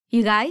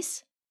You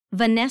guys,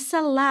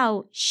 Vanessa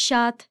Lau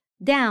shut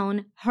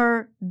down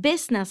her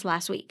business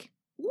last week.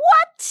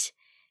 What?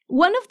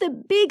 One of the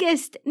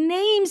biggest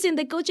names in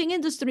the coaching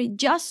industry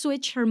just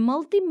switched her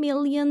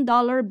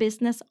multi-million-dollar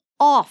business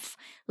off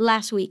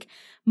last week,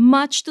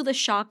 much to the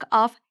shock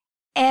of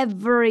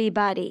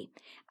everybody.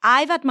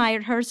 I've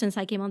admired her since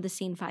I came on the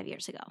scene 5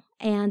 years ago,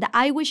 and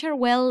I wish her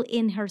well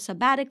in her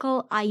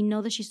sabbatical. I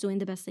know that she's doing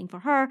the best thing for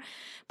her,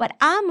 but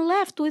I'm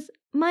left with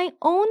my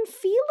own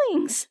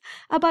feelings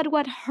about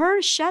what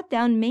her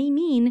shutdown may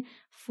mean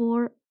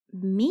for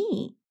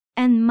me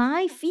and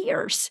my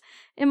fears.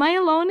 Am I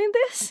alone in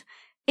this?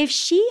 If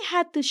she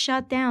had to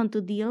shut down to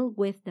deal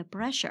with the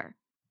pressure,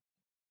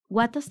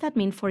 what does that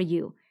mean for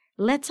you?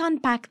 Let's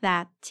unpack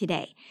that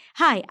today.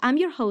 Hi, I'm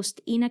your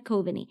host, Ina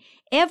Coveney.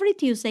 Every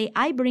Tuesday,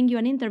 I bring you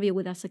an interview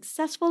with a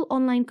successful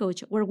online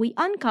coach where we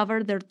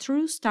uncover their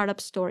true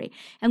startup story,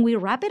 and we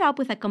wrap it up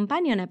with a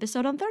companion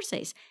episode on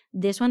Thursdays.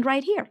 This one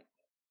right here,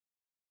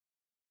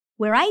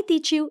 where I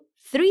teach you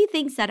 3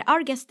 things that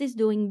our guest is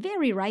doing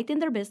very right in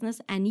their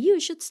business and you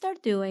should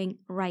start doing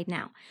right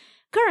now.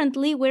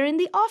 Currently, we're in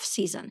the off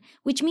season,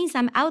 which means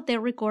I'm out there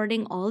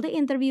recording all the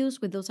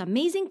interviews with those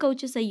amazing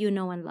coaches that you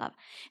know and love.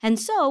 And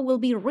so we'll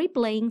be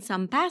replaying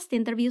some past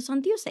interviews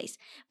on Tuesdays.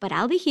 But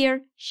I'll be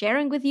here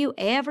sharing with you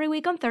every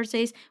week on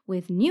Thursdays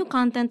with new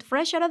content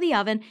fresh out of the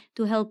oven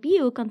to help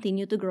you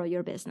continue to grow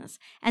your business.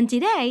 And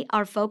today,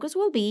 our focus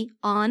will be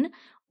on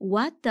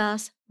what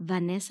does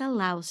Vanessa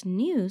Lau's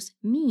news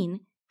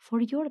mean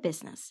for your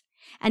business?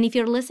 And if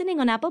you're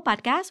listening on Apple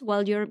Podcasts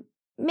while you're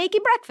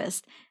making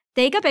breakfast,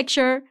 take a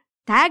picture.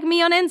 Tag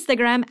me on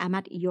Instagram. I'm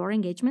at Your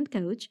Engagement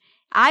Coach.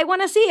 I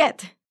want to see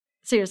it.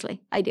 Seriously,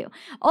 I do.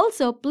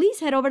 Also, please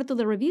head over to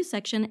the review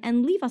section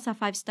and leave us a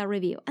 5-star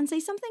review and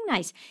say something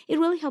nice. It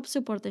really helps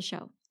support the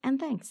show. And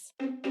thanks.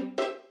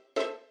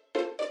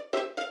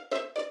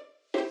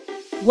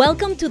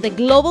 Welcome to The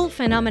Global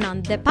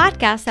Phenomenon, the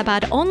podcast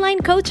about online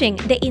coaching,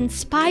 the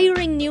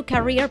inspiring new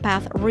career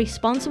path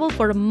responsible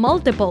for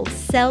multiple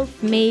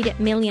self-made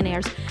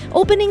millionaires,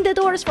 opening the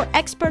doors for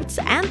experts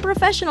and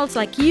professionals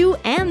like you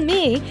and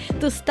me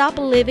to stop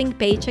living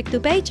paycheck to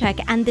paycheck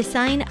and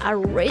design a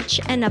rich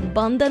and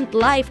abundant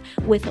life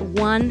with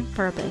one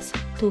purpose: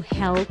 to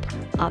help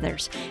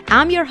others.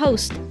 I'm your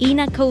host,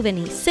 Ina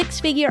Coveney,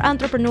 6-figure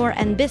entrepreneur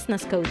and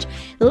business coach.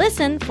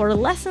 Listen for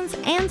lessons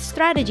and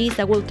strategies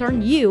that will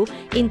turn you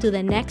into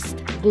the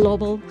next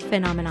global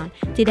phenomenon.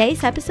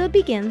 Today's episode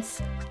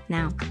begins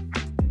now.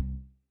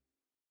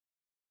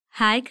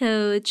 Hi,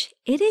 Coach.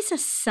 It is a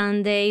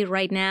Sunday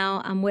right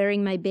now. I'm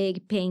wearing my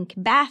big pink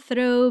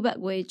bathrobe,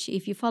 which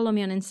if you follow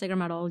me on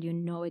Instagram at all, you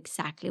know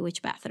exactly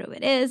which bathrobe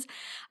it is.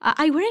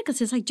 I wear it because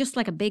it's just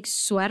like a big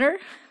sweater.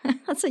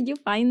 So you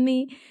find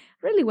me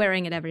really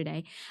wearing it every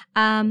day.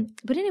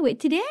 But anyway,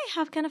 today I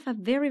have kind of a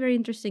very, very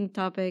interesting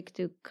topic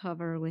to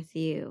cover with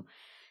you.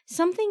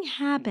 Something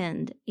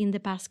happened in the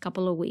past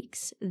couple of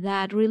weeks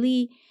that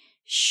really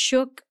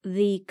shook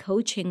the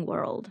coaching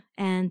world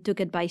and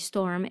took it by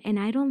storm. And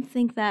I don't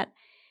think that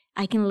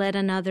I can let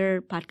another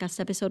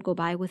podcast episode go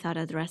by without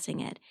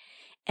addressing it.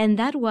 And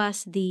that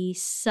was the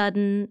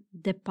sudden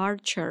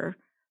departure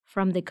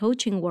from the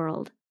coaching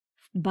world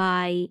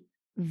by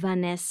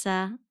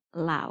Vanessa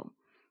Lau.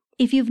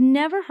 If you've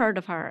never heard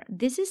of her,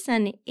 this is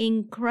an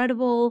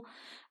incredible,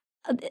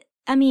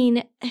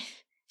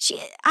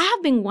 I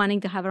have been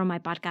wanting to have her on my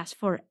podcast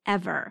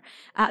forever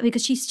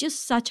because she's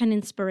just such an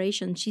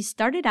inspiration. She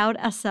started out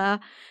as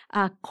a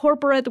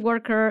corporate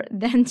worker,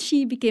 then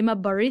she became a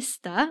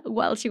barista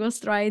while she was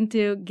trying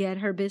to get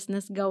her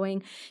business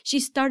going. She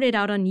started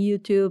out on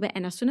YouTube,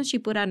 and as soon as she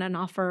put out an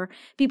offer,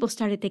 people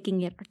started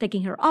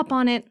taking her up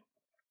on it.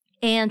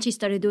 And she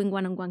started doing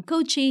one-on-one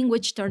coaching,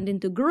 which turned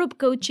into group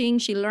coaching.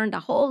 She learned a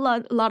whole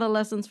lot of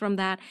lessons from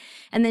that.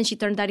 And then she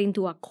turned that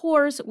into a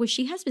course, which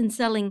she has been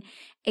selling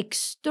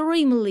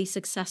extremely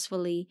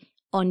successfully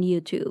on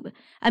YouTube.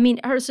 I mean,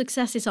 her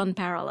success is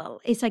unparalleled.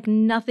 It's like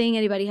nothing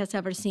anybody has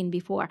ever seen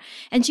before.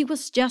 And she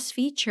was just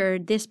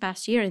featured this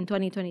past year in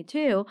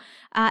 2022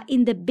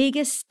 in the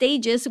biggest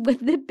stages with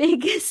the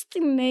biggest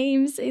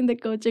names in the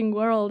coaching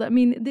world. I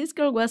mean, this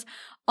girl was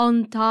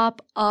on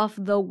top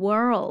of the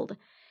world.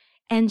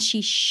 And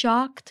she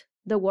shocked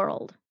the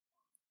world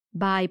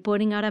by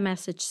putting out a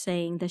message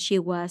saying that she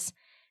was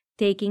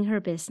taking her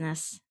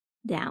business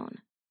down,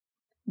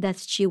 that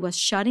she was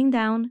shutting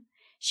down.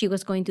 She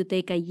was going to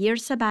take a year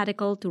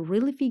sabbatical to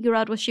really figure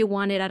out what she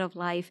wanted out of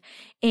life.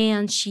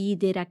 And she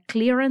did a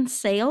clearance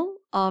sale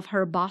of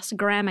her Boss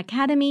Graham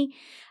Academy,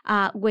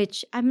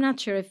 which I'm not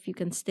sure if you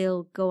can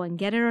still go and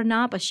get it or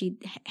not, but she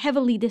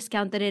heavily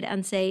discounted it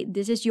and say,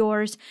 this is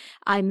yours.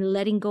 I'm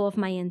letting go of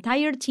my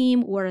entire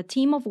team. We're a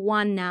team of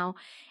 1 now.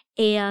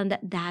 And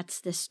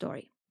that's the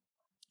story.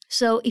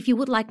 So if you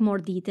would like more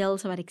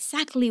details about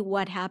exactly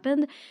what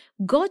happened,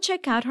 go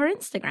check out her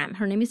Instagram.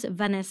 Her name is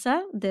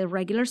Vanessa, the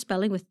regular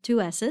spelling with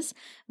 2 S's,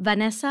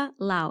 Vanessa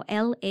Lau,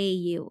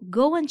 L-A-U.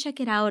 Go and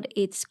check it out.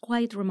 It's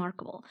quite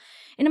remarkable.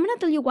 And I'm going to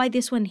tell you why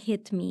this one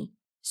hit me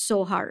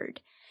so hard.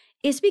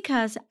 is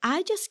because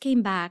I just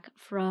came back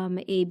from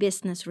a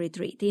business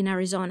retreat in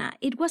Arizona.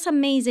 It was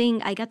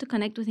amazing. I got to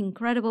connect with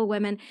incredible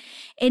women,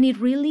 and it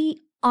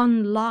really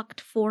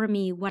unlocked for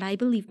me what I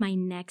believe my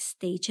next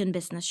stage in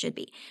business should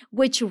be,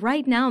 which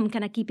right now I'm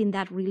kind of keeping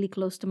that really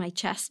close to my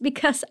chest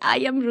because I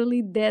am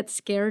really dead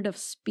scared of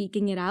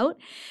speaking it out.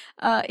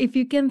 If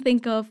you can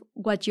think of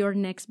what your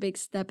next big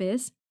step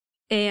is,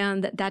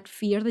 and that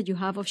fear that you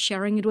have of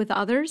sharing it with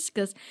others,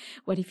 because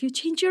what if you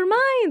change your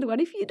mind? What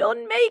if you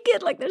don't make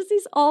it? Like there's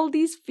all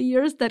these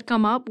fears that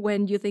come up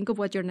when you think of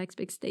what your next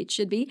big stage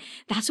should be.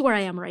 That's where I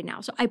am right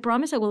now. So I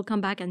promise I will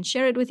come back and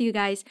share it with you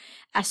guys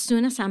as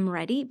soon as I'm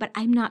ready, but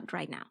I'm not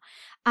right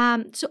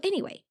now. So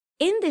anyway,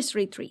 in this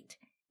retreat,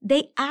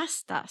 they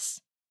asked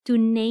us to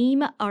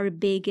name our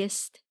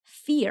biggest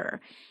fear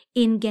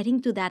in getting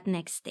to that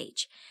next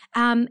stage.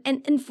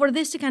 And for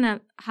this to kind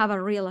of have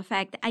a real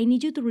effect, I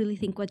need you to really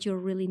think what your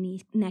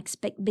really next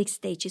big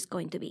stage is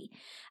going to be.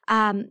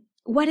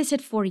 What is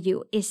it for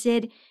you? Is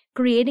it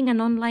creating an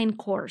online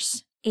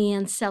course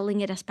and selling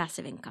it as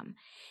passive income?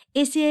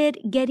 Is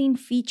it getting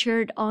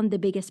featured on the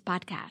biggest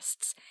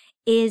podcasts?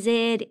 Is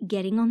it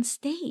getting on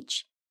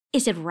stage?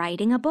 Is it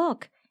writing a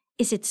book?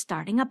 Is it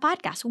starting a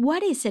podcast?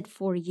 What is it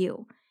for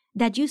you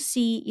that you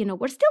see?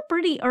 We're still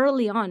pretty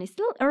early on. It's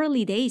still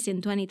early days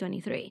in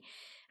 2023,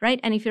 right?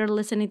 And if you're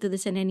listening to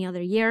this in any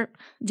other year,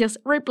 just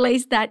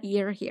replace that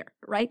year here,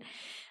 right?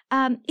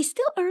 It's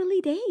still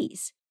early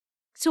days.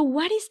 So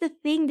what is the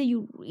thing that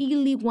you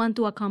really want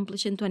to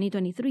accomplish in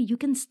 2023? You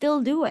can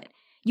still do it.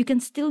 You can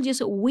still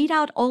just weed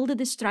out all the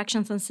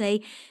distractions and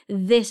say,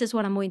 this is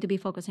what I'm going to be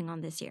focusing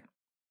on this year.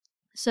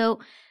 So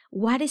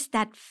what is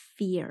that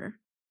fear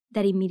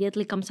that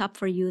immediately comes up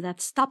for you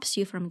that stops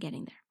you from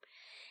getting there?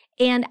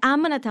 And I'm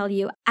going to tell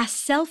you, as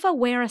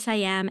self-aware as I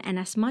am and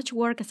as much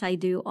work as I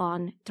do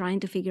on trying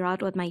to figure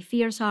out what my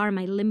fears are,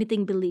 my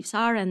limiting beliefs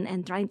are,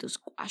 and trying to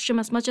squash them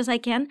as much as I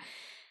can,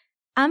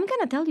 I'm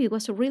going to tell you it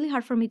was really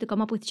hard for me to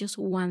come up with just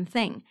one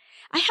thing.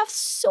 I have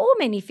so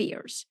many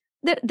fears.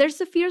 There's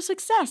a fear of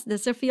success.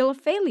 There's a fear of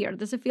failure.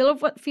 There's a fear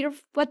of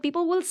what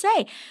people will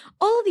say.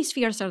 All of these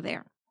fears are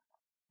there.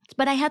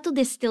 But I had to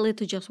distill it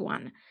to just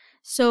one.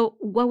 So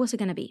what was it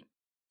going to be?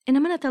 And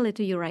I'm going to tell it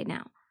to you right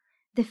now.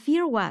 The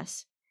fear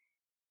was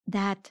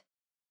that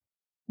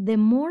the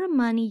more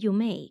money you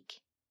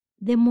make,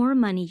 the more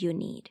money you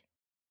need,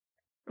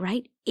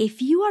 right?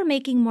 If you are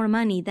making more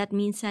money, that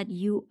means that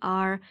you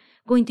are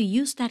going to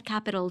use that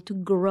capital to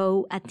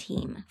grow a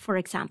team, for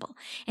example.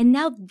 And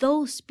now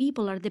those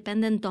people are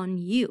dependent on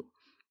you.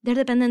 They're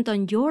dependent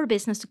on your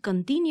business to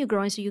continue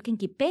growing so you can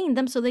keep paying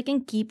them so they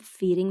can keep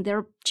feeding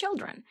their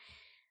children,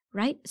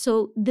 right?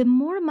 So the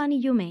more money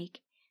you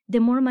make, the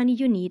more money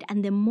you need,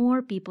 and the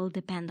more people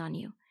depend on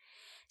you.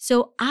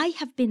 So I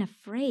have been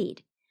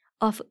afraid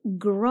of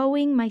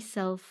growing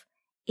myself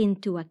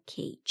into a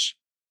cage,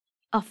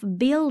 of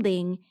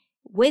building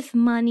with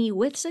money,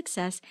 with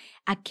success,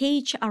 a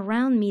cage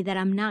around me that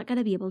I'm not going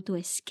to be able to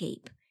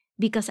escape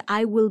because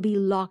I will be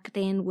locked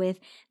in with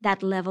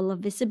that level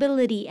of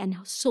visibility and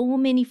so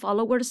many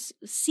followers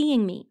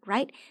seeing me,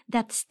 right?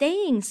 That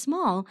staying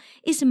small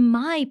is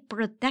my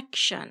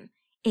protection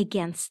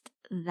against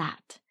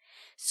that.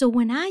 So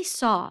when I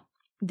saw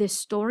this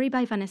story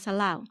by Vanessa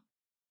Lau,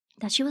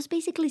 that she was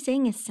basically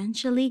saying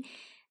essentially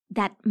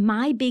that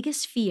my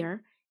biggest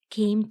fear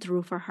came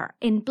true for her.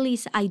 And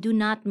please, I do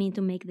not mean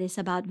to make this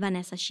about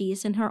Vanessa. She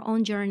is in her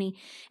own journey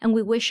and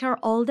we wish her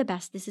all the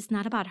best. This is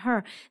not about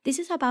her. This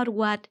is about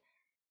what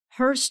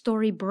her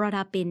story brought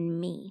up in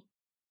me,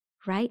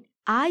 right?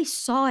 I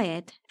saw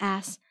it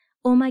as,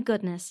 oh my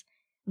goodness,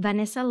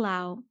 Vanessa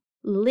Lau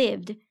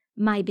lived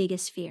my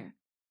biggest fear.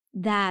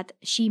 That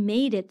she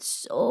made it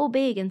so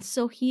big and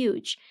so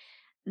huge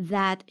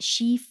that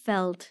she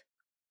felt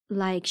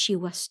like she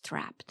was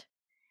trapped.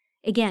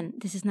 Again,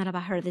 this is not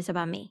about her, this is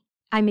about me.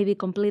 I may be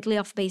completely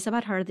off base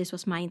about her. This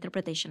was my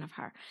interpretation of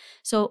her.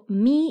 So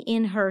me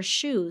in her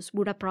shoes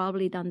would have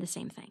probably done the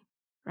same thing,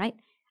 right?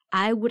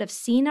 I would have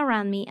seen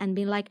around me and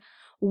been like,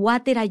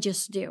 what did I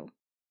just do?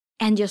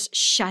 And just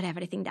shut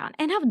everything down.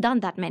 And I've done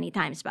that many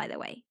times, by the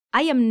way.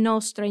 I am no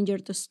stranger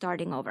to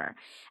starting over.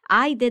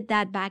 I did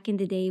that back in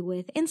the day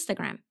with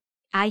Instagram.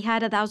 I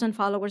had 1,000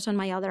 followers on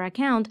my other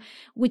account,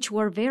 which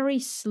were very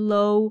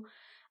slow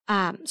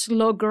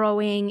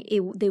growing.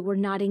 They were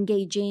not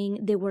engaging.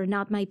 They were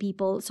not my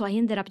people. So I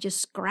ended up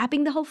just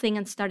scrapping the whole thing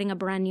and starting a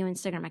brand new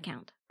Instagram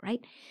account, right?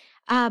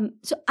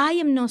 So I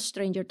am no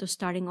stranger to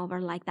starting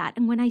over like that.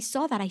 And when I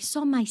saw that, I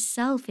saw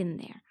myself in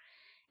there.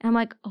 And I'm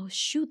like, oh,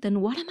 shoot,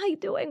 then what am I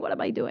doing? What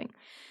am I doing?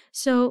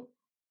 So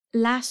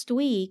last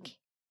week,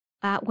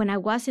 when I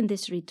was in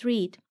this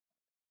retreat,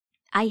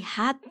 I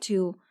had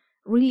to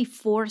really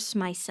force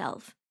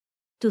myself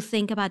to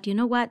think about, you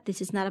know what?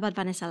 This is not about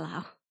Vanessa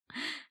Lau.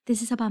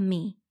 This is about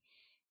me.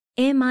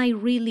 Am I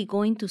really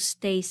going to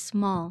stay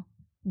small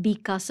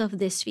because of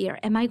this fear?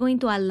 Am I going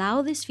to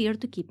allow this fear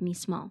to keep me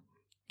small?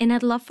 And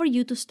I'd love for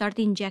you to start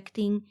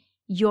injecting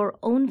your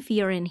own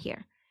fear in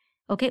here.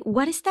 Okay,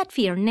 what is that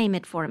fear? Name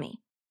it for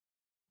me.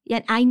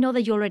 Yeah, I know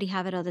that you already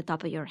have it at the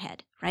top of your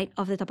head, right?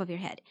 Off the top of your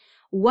head.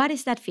 What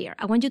is that fear?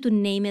 I want you to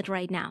name it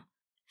right now.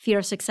 Fear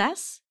of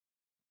success?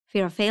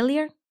 Fear of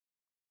failure?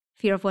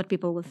 Fear of what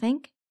people will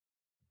think?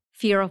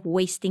 Fear of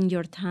wasting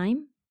your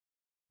time?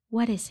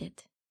 What is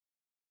it?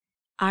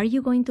 Are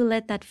you going to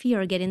let that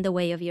fear get in the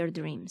way of your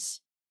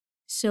dreams?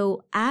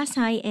 So as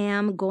I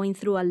am going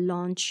through a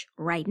launch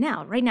right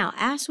now,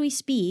 as we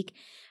speak,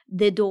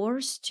 the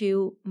doors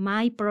to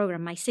my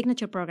program, my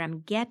signature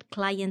program, Get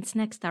Clients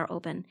Next, are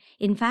open.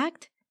 In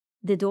fact,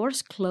 the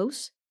doors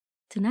close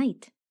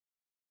tonight.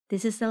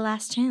 This is the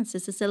last chance.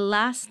 This is the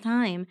last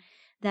time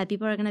that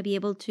people are going to be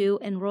able to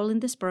enroll in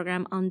this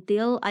program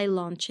until I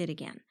launch it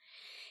again.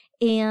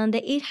 And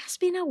it has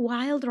been a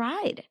wild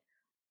ride.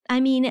 I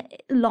mean,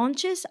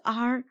 launches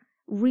are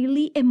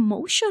really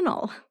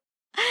emotional.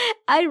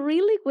 I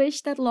really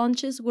wish that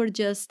launches were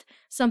just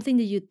something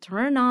that you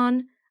turn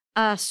on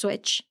a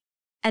switch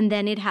and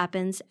then it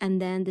happens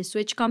and then the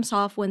switch comes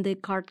off when the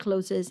cart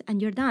closes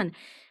and you're done.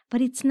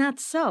 But it's not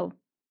so.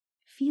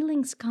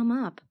 Feelings come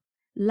up.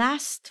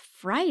 Last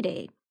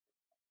Friday,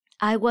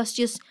 I was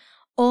just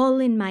all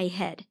in my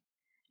head.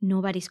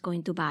 Nobody's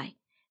going to buy.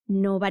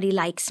 Nobody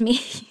likes me.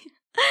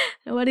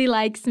 Nobody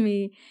likes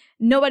me.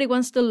 Nobody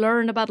wants to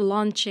learn about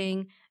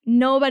launching.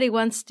 Nobody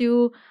wants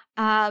to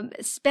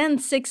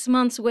spend 6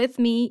 months with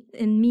me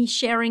and me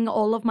sharing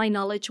all of my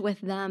knowledge with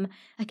them.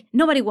 Like,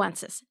 nobody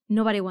wants us.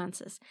 Nobody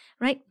wants us,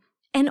 right?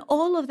 And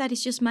all of that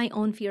is just my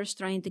own fears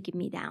trying to keep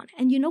me down.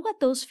 And you know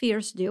what those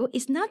fears do?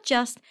 Is not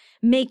just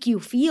make you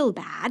feel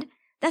bad.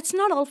 That's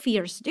not all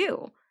fears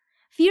do.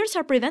 Fears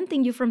are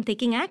preventing you from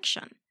taking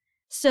action.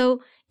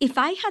 So if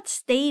I had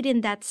stayed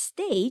in that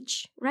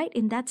stage, right,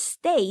 in that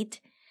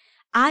state,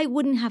 I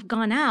wouldn't have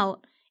gone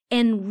out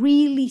and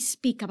really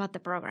speak about the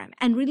program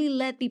and really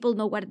let people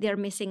know what they're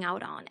missing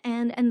out on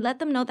and let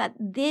them know that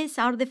these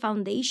are the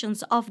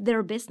foundations of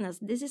their business.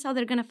 This is how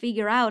they're going to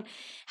figure out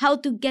how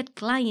to get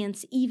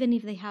clients even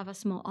if they have a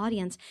small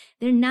audience.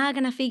 They're not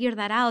going to figure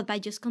that out by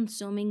just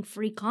consuming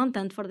free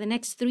content for the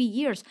next 3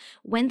 years.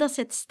 When does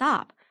it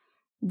stop?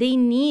 They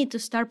need to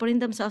start putting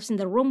themselves in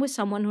the room with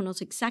someone who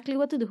knows exactly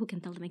what to do, who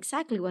can tell them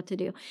exactly what to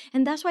do.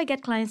 And that's why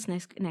Get Clients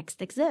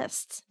Next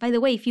exists. By the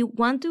way, if you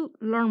want to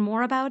learn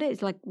more about it,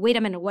 it's like, wait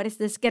a minute, what is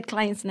this Get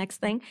Clients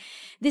Next thing?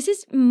 This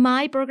is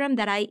my program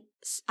that I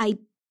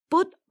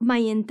put my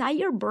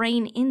entire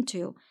brain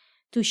into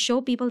to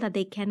show people that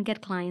they can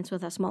get clients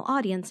with a small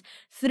audience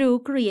through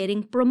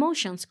creating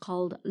promotions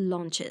called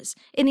launches.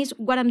 And it's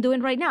what I'm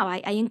doing right now.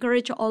 I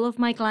encourage all of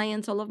my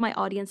clients, all of my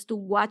audience to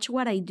watch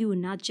what I do,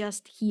 not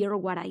just hear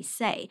what I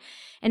say.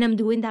 And I'm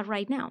doing that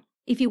right now.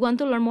 If you want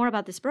to learn more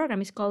about this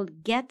program, it's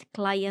called Get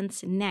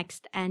Clients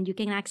Next, and you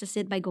can access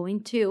it by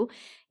going to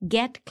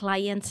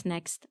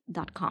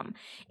getclientsnext.com.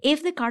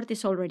 If the cart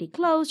is already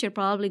closed, you're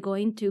probably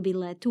going to be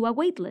led to a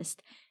wait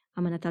list.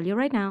 I'm going to tell you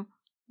right now,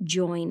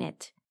 join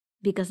it.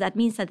 Because that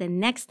means that the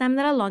next time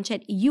that I launch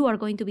it, you are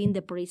going to be in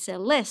the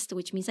pre-sale list,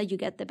 which means that you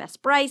get the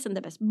best price and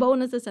the best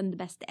bonuses and the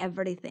best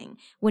everything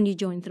when you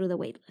join through the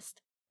wait list.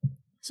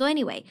 So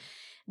anyway,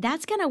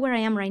 that's kind of where I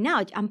am right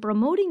now. I'm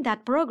promoting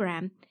that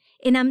program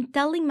and I'm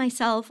telling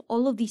myself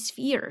all of these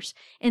fears.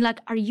 And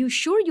like, are you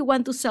sure you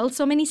want to sell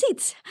so many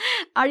seats?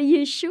 Are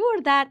you sure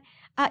that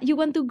you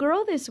want to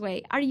grow this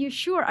way? Are you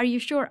sure? Are you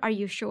sure? Are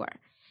you sure?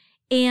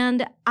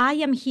 And I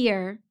am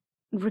here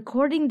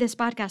recording this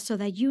podcast so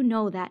that you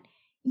know that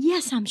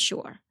yes, I'm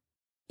sure.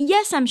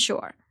 Yes, I'm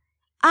sure.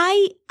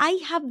 I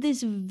have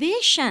this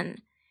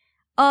vision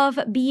of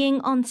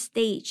being on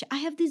stage. I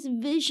have this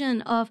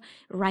vision of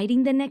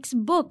writing the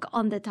next book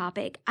on the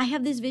topic. I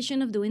have this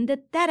vision of doing the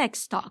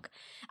TEDx talk.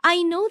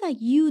 I know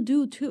that you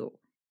do too.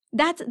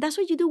 That's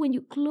what you do when you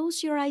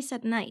close your eyes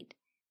at night,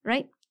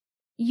 right?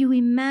 You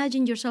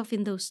imagine yourself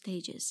in those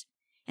stages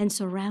and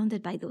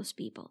surrounded by those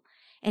people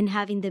and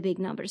having the big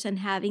numbers and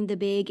having the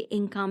big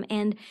income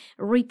and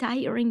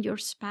retiring your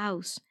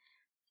spouse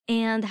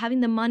and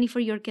having the money for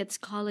your kids'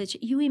 college.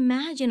 You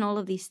imagine all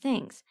of these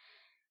things.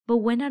 But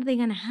when are they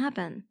going to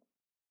happen?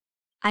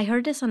 I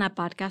heard this on a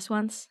podcast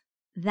once,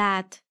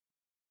 that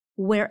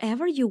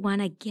wherever you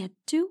want to get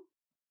to,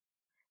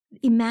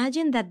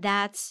 imagine that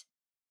that's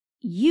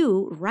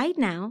you right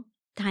now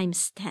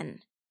times 10.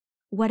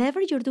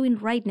 Whatever you're doing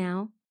right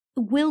now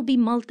will be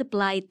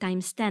multiplied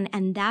times 10,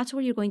 and that's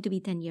where you're going to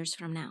be 10 years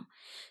from now.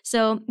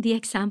 So the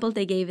example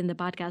they gave in the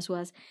podcast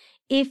was,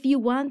 if you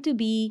want to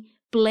be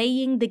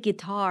playing the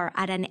guitar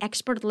at an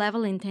expert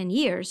level in 10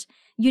 years,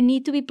 you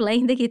need to be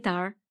playing the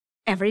guitar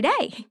every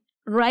day.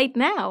 Right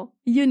now,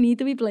 you need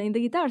to be playing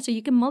the guitar. So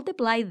you can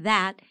multiply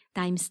that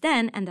times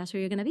 10, and that's where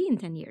you're going to be in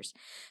 10 years.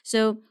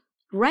 So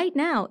right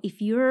now,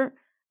 if you're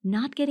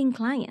not getting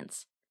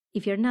clients,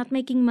 if you're not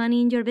making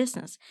money in your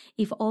business,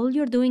 if all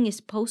you're doing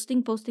is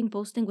posting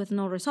with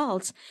no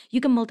results,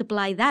 you can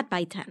multiply that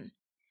by 10.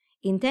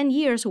 In 10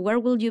 years, where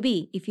will you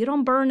be? If you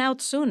don't burn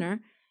out sooner,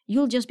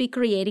 you'll just be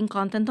creating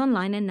content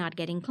online and not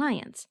getting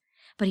clients.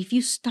 But if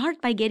you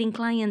start by getting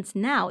clients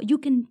now, you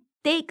can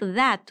take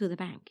that to the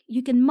bank.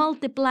 You can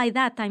multiply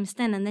that times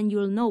 10, and then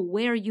you'll know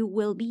where you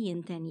will be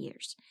in 10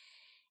 years.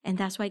 And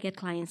that's why Get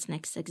Clients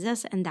Next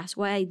exists. And that's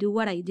why I do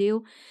what I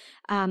do.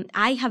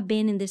 I have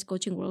been in this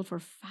coaching world for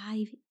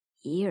 5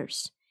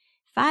 years.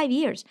 5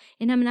 years.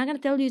 And I'm not going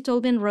to tell you it's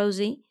all been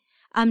rosy.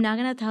 I'm not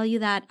going to tell you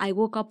that I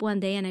woke up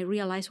one day and I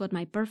realized what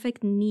my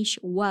perfect niche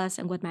was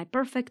and what my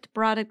perfect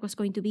product was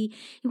going to be.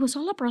 It was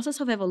all a process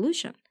of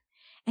evolution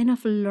and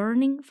of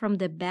learning from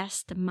the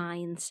best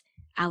minds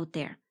out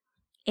there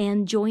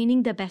and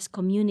joining the best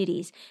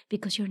communities,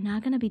 because you're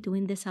not going to be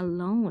doing this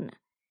alone.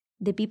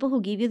 The people who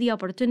give you the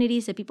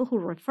opportunities, the people who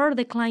refer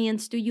the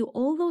clients to you,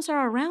 all those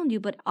are around you,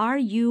 but are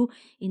you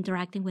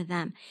interacting with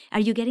them? Are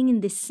you getting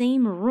in the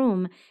same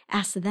room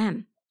as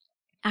them?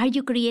 Are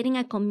you creating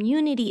a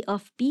community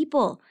of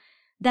people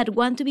that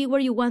want to be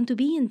where you want to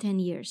be in 10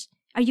 years?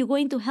 Are you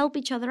going to help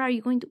each other? Are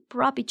you going to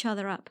prop each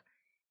other up?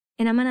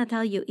 And I'm going to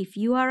tell you, if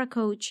you are a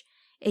coach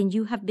and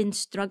you have been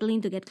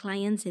struggling to get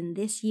clients in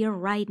this year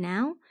right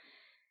now,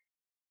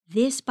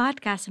 this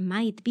podcast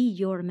might be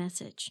your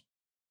message.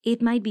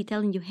 It might be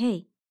telling you,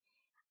 hey,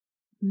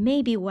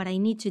 maybe what I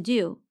need to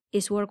do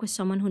is work with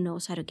someone who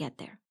knows how to get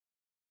there,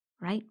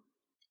 right?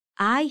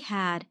 I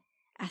had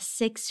a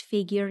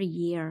 6-figure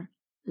year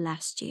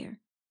last year,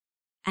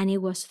 and it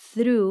was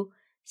through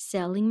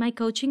selling my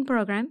coaching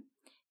program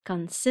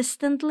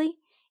consistently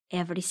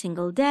every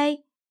single day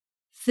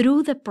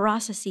through the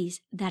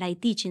processes that I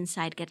teach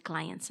inside Get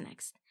Clients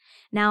Next.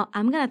 Now,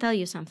 I'm going to tell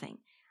you something.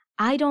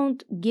 I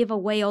don't give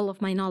away all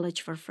of my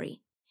knowledge for free.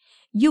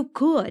 You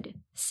could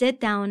sit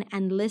down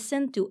and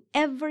listen to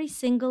every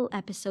single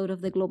episode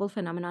of the Global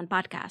Phenomenon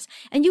podcast,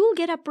 and you will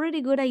get a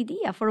pretty good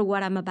idea for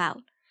what I'm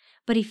about.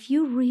 But if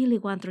you really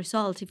want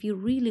results, if you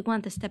really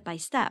want the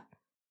step-by-step,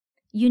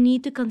 you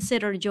need to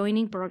consider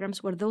joining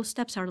programs where those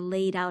steps are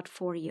laid out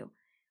for you,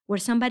 where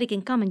somebody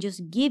can come and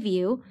just give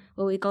you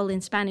what we call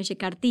in Spanish a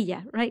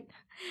cartilla, right?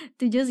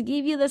 To just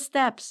give you the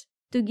steps,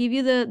 to give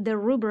you the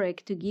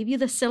rubric, to give you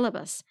the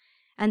syllabus,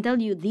 and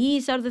tell you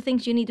these are the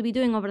things you need to be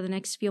doing over the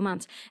next few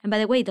months. And by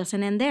the way, it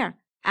doesn't end there.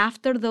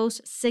 After those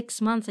 6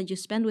 months that you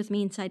spend with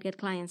me inside Get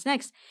Clients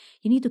Next,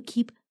 you need to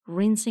keep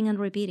rinsing and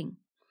repeating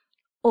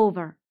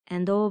over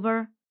and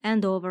over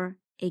and over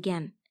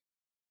again.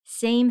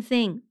 Same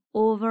thing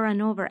over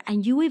and over,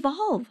 and you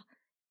evolve.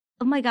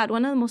 Oh my God,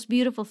 one of the most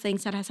beautiful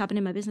things that has happened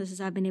in my business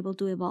is I've been able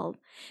to evolve.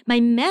 My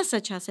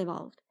message has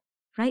evolved,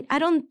 right? I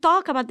don't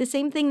talk about the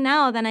same thing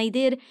now than I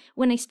did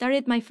when I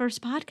started my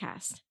first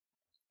podcast.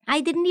 I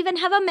didn't even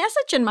have a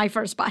message in my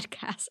first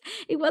podcast.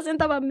 It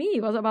wasn't about me.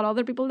 It was about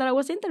other people that I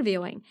was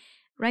interviewing,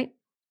 right?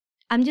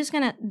 I'm just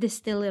going to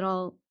distill it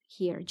all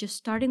here, just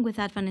starting with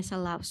that Vanessa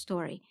Lau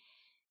story.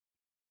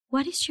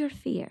 What is your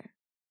fear?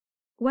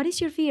 What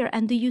is your fear?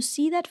 And do you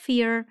see that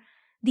fear,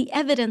 the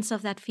evidence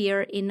of that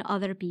fear in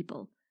other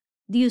people?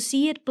 Do you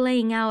see it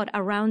playing out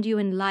around you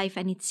in life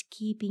and it's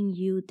keeping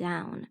you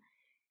down?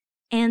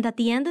 And at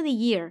the end of the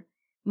year,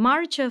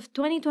 March of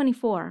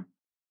 2024,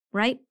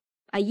 right?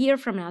 A year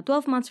from now,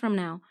 12 months from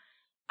now,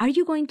 are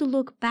you going to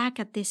look back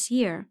at this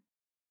year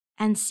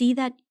and see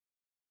that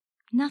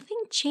nothing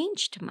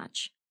changed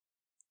much,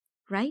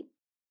 right?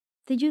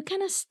 That you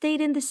kind of stayed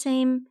in the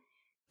same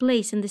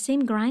place, in the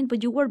same grind,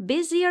 but you were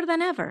busier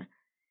than ever?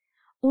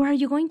 Or are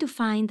you going to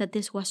find that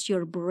this was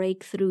your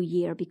breakthrough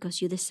year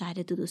because you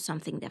decided to do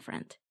something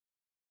different?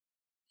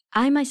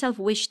 I myself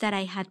wish that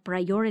I had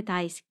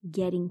prioritized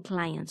getting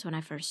clients when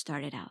I first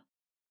started out.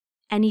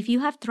 And if you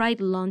have tried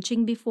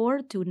launching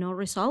before to no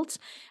results,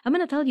 I'm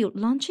going to tell you,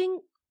 launching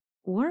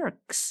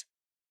works.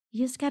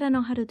 You just got to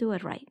know how to do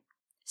it right.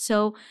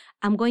 So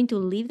I'm going to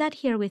leave that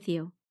here with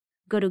you.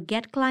 Go to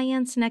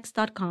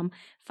getclientsnext.com,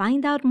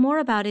 find out more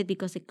about it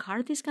because the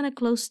card is going to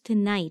close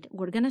tonight.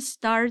 We're going to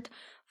start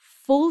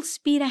full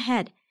speed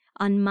ahead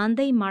on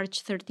Monday,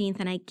 March 13th,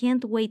 and I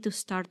can't wait to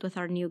start with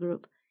our new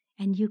group.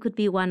 And you could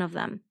be one of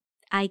them.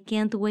 I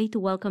can't wait to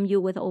welcome you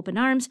with open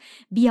arms,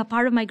 be a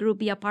part of my group,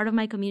 be a part of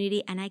my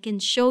community, and I can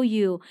show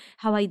you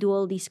how I do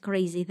all these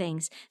crazy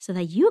things so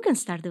that you can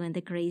start doing the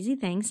crazy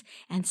things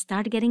and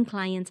start getting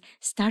clients,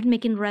 start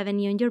making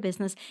revenue in your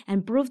business,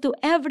 and prove to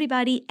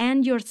everybody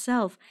and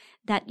yourself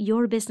that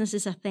your business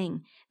is a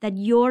thing, that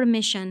your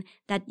mission,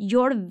 that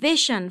your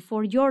vision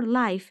for your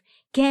life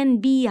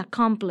can be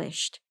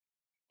accomplished.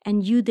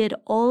 And you did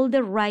all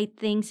the right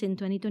things in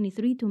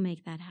 2023 to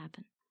make that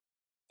happen.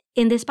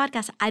 In this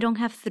podcast, I don't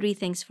have 3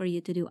 things for you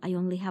to do. I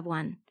only have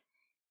one.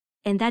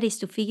 And that is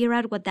to figure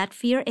out what that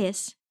fear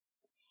is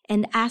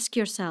and ask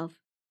yourself,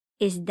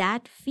 is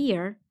that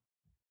fear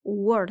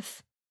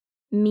worth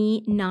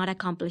me not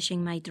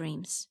accomplishing my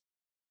dreams?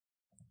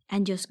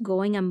 And just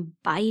going and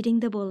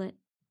biting the bullet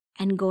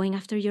and going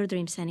after your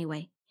dreams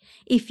anyway.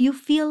 If you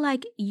feel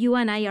like you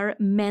and I are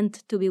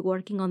meant to be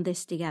working on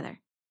this together,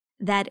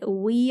 that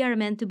we are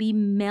meant to be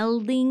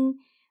melding,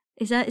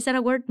 is that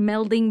a word?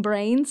 Melding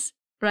brains?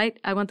 Right?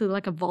 I want to do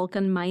like a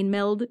Vulcan mind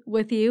meld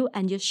with you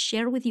and just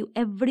share with you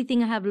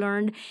everything I have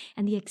learned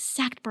and the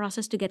exact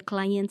process to get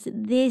clients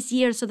this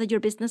year so that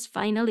your business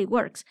finally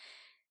works.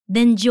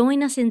 Then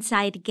join us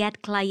inside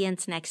Get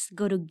Clients Next.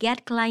 Go to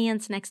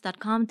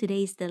getclientsnext.com.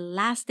 Today is the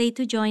last day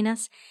to join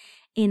us,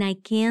 and I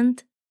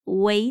can't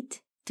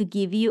wait to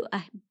give you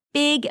a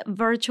big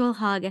virtual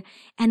hug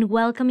and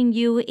welcoming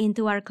you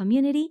into our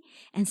community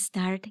and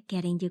start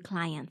getting you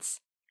clients.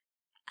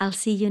 I'll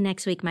see you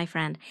next week, my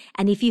friend.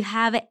 And if you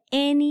have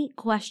any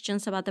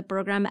questions about the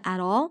program at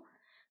all,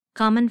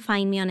 come and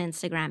find me on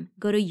Instagram.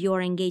 Go to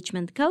Your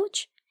Engagement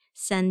Coach,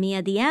 send me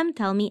a DM,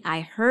 tell me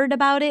I heard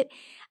about it.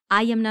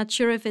 I am not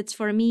sure if it's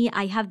for me.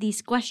 I have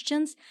these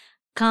questions.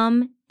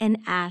 Come and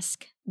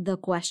ask the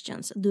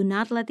questions. Do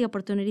not let the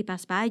opportunity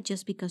pass by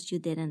just because you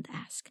didn't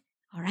ask.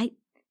 All right?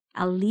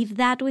 I'll leave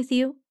that with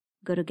you.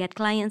 Go to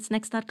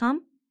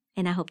getclientsnext.com.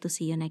 And I hope to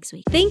see you next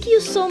week. Thank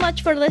you so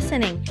much for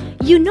listening.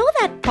 You know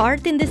that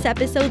part in this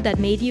episode that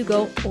made you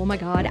go, oh my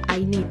God, I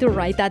need to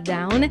write that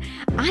down?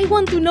 I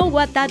want to know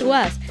what that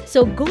was.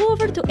 So go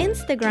over to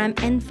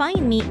Instagram and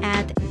find me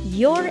at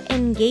Your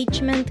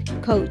Engagement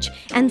Coach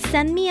and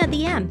send me a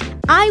DM.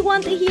 I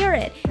want to hear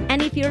it.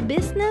 And if your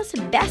business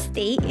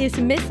bestie is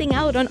missing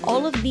out on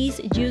all of these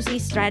juicy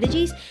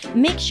strategies,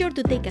 make sure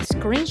to take a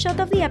screenshot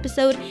of the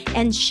episode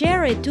and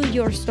share it to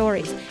your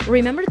stories.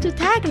 Remember to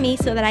tag me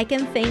so that I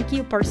can thank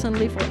you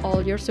personally for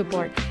all your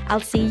support. I'll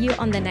see you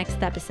on the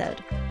next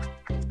episode.